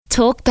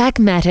Talkback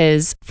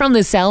Matters from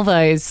the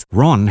Salvos.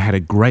 Ron had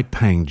a great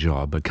paying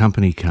job, a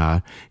company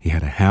car, he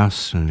had a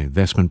house and an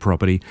investment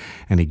property,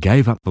 and he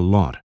gave up the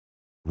lot.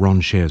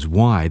 Ron shares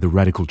why the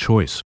radical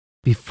choice.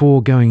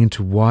 Before going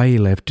into why he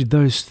left,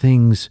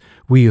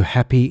 were you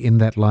happy in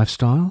that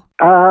lifestyle?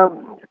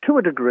 To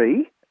a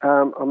degree.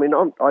 I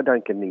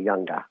don't get any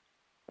younger.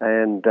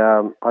 And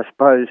I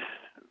suppose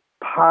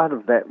part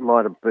of that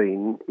might have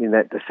been in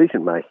that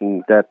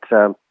decision-making that,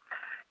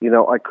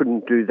 I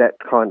couldn't do that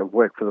kind of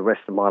work for the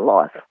rest of my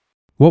life.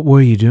 What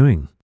were you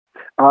doing?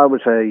 I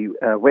was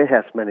a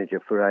warehouse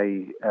manager for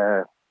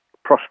a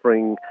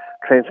prospering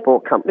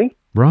transport company.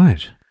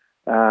 Right.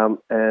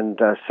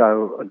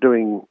 So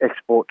doing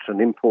exports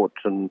and imports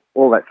and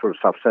all that sort of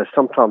stuff. So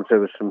sometimes there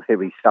was some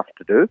heavy stuff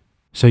to do.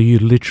 So you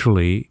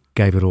literally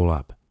gave it all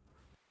up?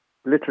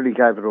 Literally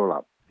gave it all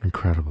up.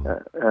 Incredible.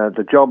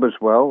 The job as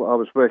well. I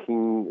was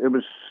working, it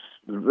was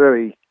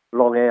very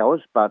long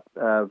hours, but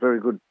very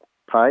good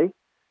pay.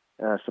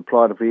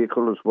 Supplied a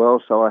vehicle as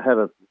well, so I had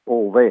it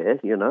all there,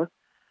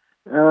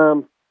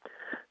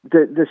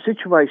 The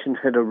situation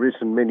had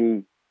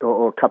arisen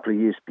a couple of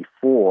years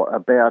before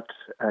about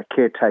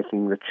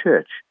caretaking the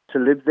church. To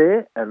live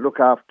there and look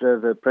after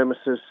the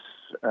premises,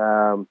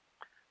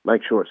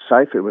 make sure it's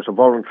safe. It was a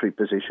voluntary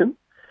position.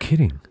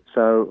 Kidding.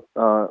 So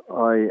my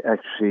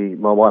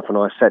wife and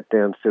I sat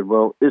down and said,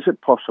 well, is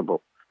it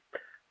possible?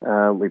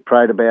 We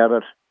prayed about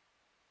it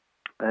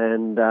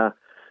and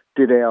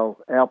did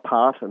our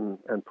part and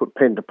put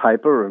pen to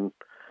paper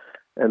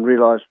and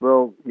realised,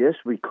 well, yes,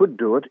 we could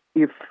do it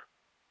if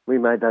we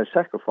made those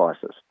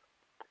sacrifices,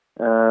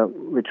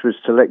 which was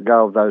to let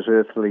go of those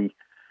earthly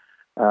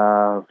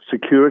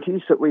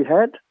securities that we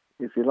had,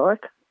 if you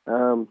like,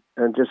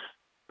 and just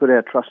put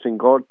our trust in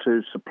God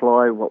to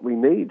supply what we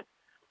need.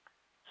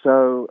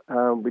 So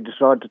we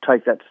decided to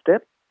take that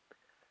step.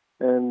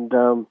 And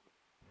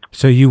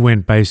so you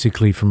went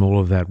basically from all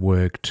of that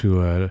work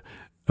to a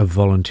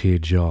volunteer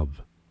job?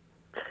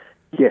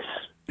 Yes.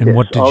 And yes.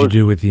 what did you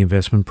do with the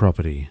investment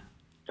property?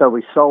 So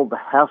we sold the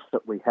house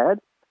that we had,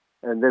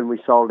 and then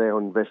we sold our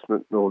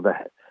investment and all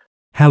that.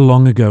 How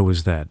long ago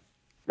was that?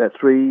 About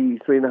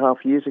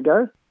 3.5 years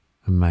ago.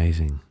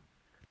 Amazing.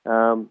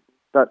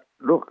 But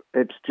look,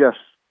 it's just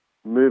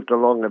moved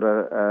along at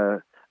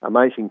a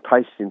amazing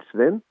pace since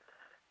then.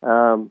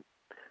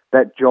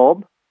 That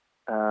job,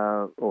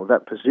 or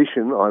that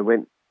position I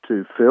went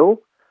to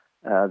fill,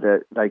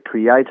 they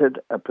created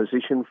a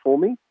position for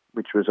me,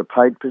 which was a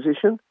paid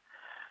position,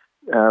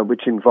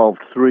 which involved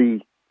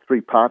three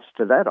parts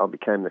to that. I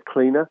became the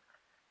cleaner,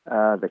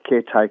 the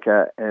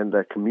caretaker, and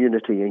the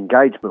community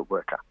engagement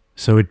worker.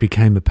 So it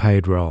became a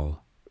paid role?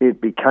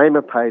 It became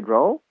a paid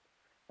role.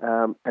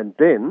 And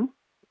then,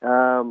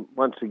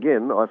 once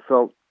again, I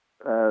felt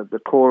the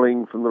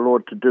calling from the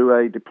Lord to do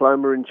a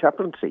diploma in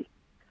chaplaincy.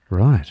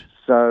 Right.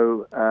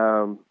 So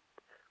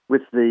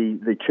with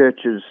the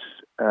church's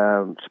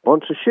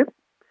sponsorship,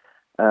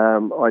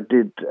 I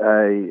did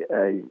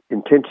a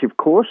intensive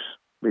course,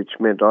 which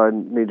meant I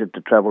needed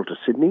to travel to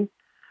Sydney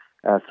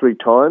 3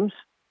 times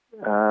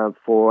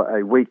for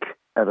a week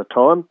at a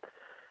time,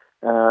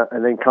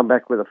 and then come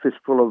back with a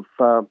fistful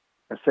of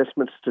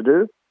assessments to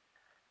do.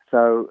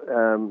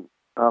 So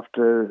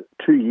after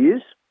 2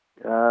 years,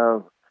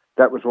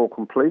 that was all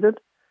completed.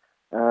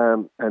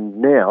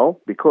 And now,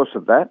 because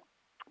of that,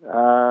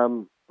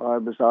 I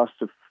was asked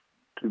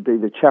to be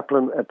the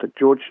chaplain at the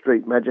George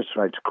Street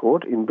Magistrates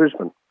Court in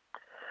Brisbane,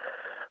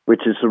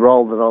 which is the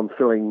role that I'm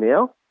filling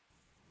now.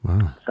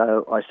 Wow.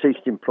 So I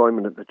ceased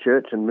employment at the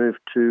church and moved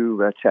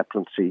to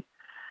chaplaincy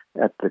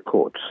at the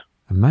courts.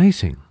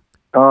 Amazing.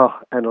 Oh,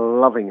 and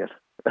loving it.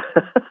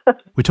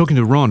 We're talking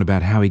to Ron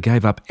about how he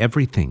gave up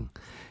everything.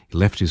 He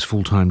left his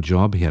full-time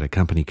job, he had a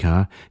company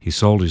car, he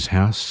sold his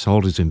house,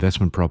 sold his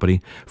investment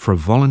property for a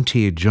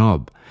volunteer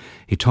job.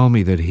 He told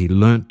me that he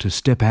learnt to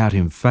step out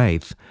in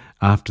faith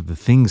after the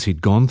things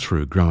he'd gone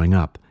through growing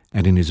up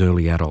and in his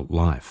early adult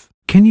life.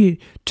 Can you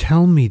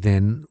tell me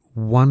then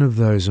one of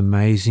those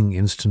amazing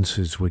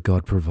instances where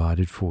God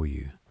provided for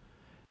you?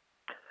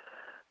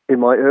 In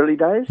my early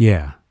days?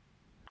 Yeah.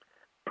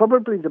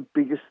 Probably the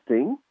biggest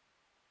thing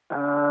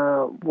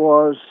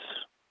was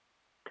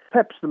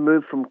perhaps the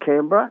move from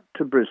Canberra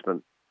to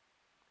Brisbane.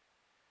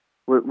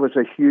 It was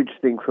a huge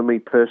thing for me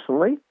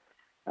personally.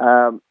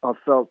 I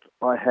felt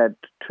I had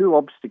 2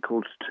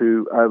 obstacles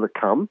to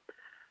overcome.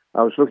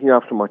 I was looking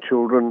after my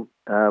children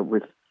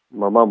with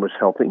my mum was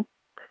helping.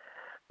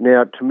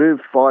 Now, to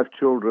move 5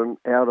 children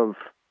out of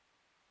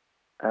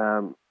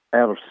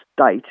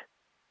state,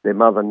 their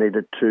mother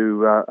needed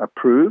to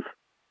approve.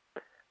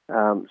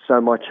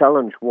 So my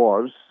challenge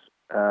was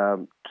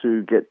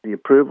to get the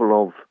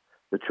approval of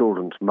the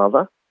children's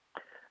mother,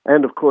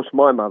 and of course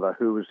my mother,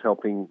 who was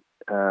helping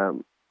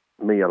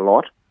me a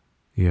lot.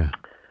 Yeah.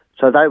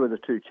 So they were the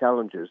 2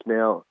 challenges.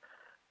 Now,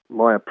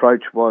 my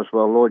approach was,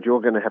 well, Lord,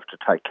 you're going to have to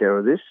take care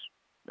of this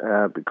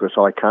because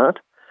I can't.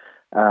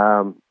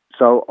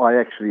 So I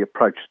actually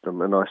approached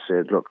them and I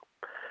said, look,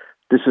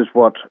 this is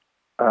what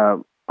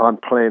I'm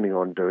planning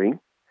on doing.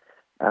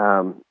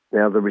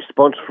 Now, the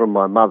response from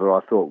my mother I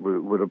thought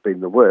would have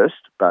been the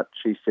worst, but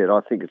she said, I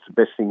think it's the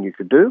best thing you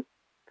could do.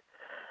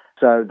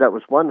 So that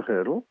was one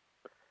hurdle.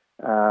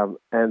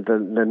 And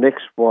the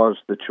next was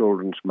the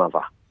children's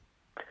mother.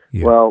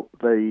 Yeah. Well,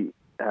 the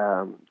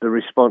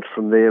response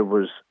from there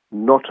was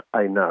not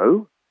a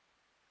no.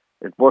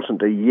 It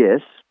wasn't a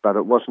yes, but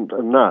it wasn't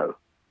a no.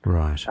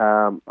 Right.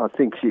 I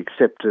think she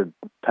accepted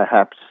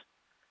perhaps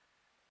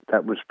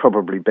that was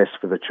probably best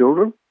for the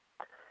children.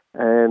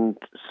 And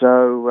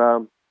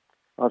so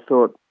I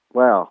thought,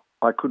 wow,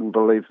 I couldn't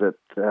believe that,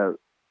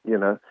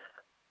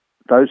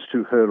 those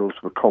two hurdles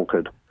were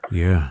conquered.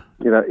 Yeah.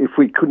 If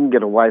we couldn't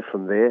get away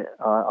from there,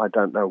 I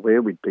don't know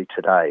where we'd be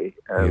today.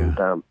 And,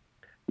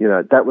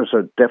 that was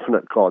a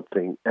definite God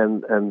thing.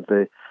 And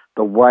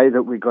the way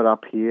that we got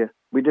up here,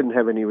 we didn't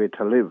have anywhere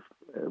to live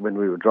when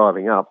we were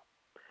driving up.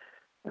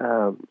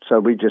 So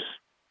we just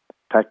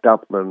packed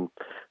up and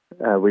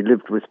we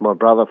lived with my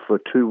brother for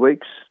 2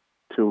 weeks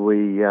till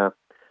we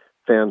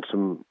found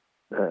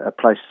a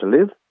place to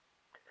live.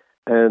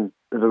 And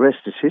the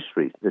rest is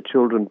history. The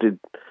children did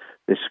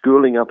their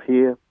schooling up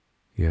here.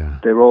 Yeah.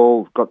 They're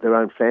all got their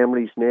own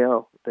families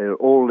now. They're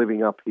all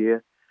living up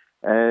here.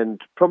 And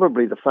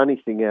probably the funny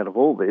thing out of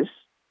all this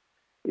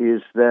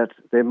is that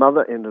their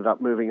mother ended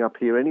up moving up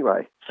here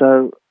anyway.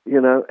 So,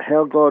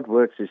 how God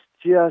works is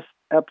just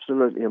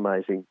absolutely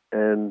amazing.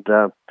 And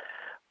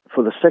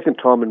for the second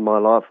time in my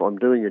life, I'm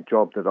doing a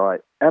job that I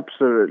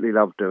absolutely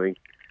love doing.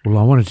 Well,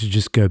 I wanted to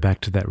just go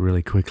back to that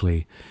really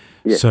quickly.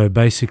 Yeah. So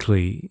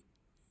basically,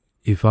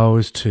 if I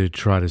was to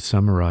try to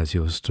summarize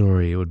your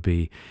story, it would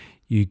be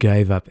you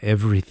gave up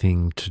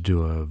everything to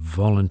do a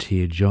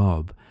volunteer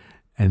job,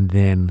 and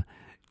then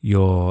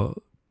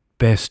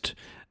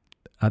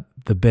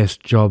the best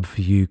job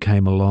for you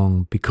came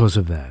along because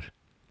of that.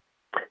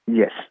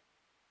 Yes,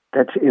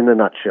 that's in a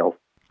nutshell.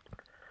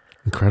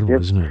 Incredible,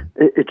 isn't it?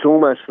 It's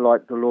almost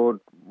like the Lord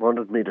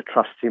wanted me to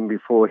trust him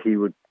before he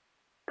would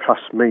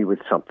trust me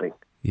with something.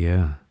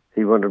 Yeah.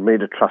 He wanted me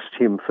to trust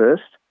him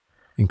first.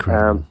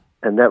 Incredible.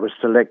 And that was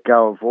to let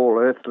go of all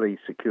earthly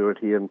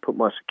security and put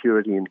my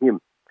security in him.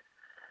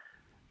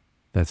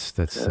 That's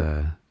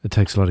it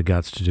takes a lot of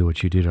guts to do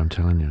what you did, I'm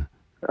telling you.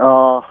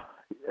 Oh,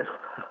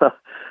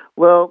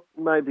 well,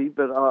 maybe,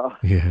 but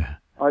yeah.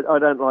 I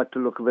don't like to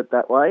look at it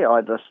that way.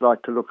 I just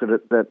like to look at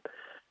it that,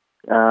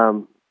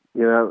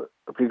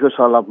 because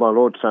I love my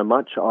Lord so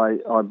much,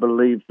 I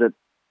believe that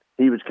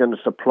he was going to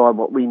supply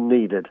what we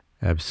needed.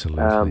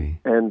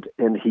 Absolutely. And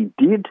he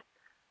did,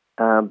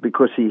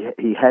 because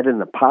he had in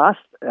the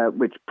past,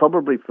 which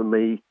probably for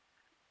me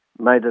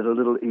made it a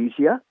little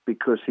easier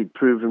because he'd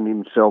proven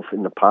himself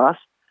in the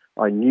past.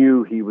 I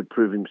knew he would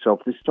prove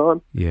himself this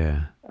time.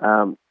 Yeah.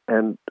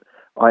 And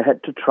I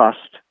had to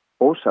trust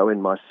also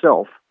in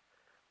myself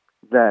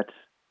that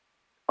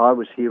I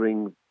was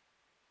hearing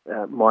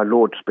my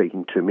Lord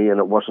speaking to me and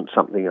it wasn't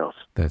something else.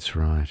 That's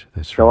right.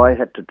 So I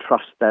had to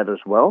trust that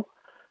as well.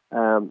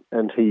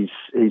 And he's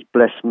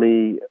blessed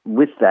me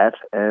with that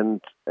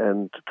and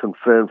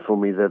confirmed for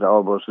me that I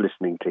was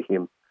listening to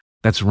him.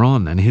 That's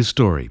Ron and his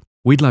story.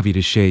 We'd love you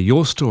to share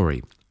your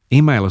story.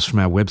 Email us from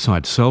our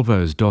website,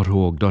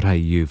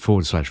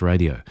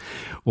 salvos.org.au/radio,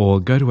 or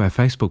go to our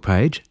Facebook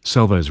page,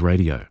 Salvos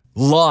Radio.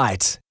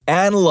 Light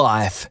and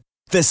Life,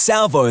 the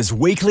Salvos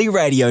Weekly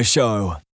Radio Show.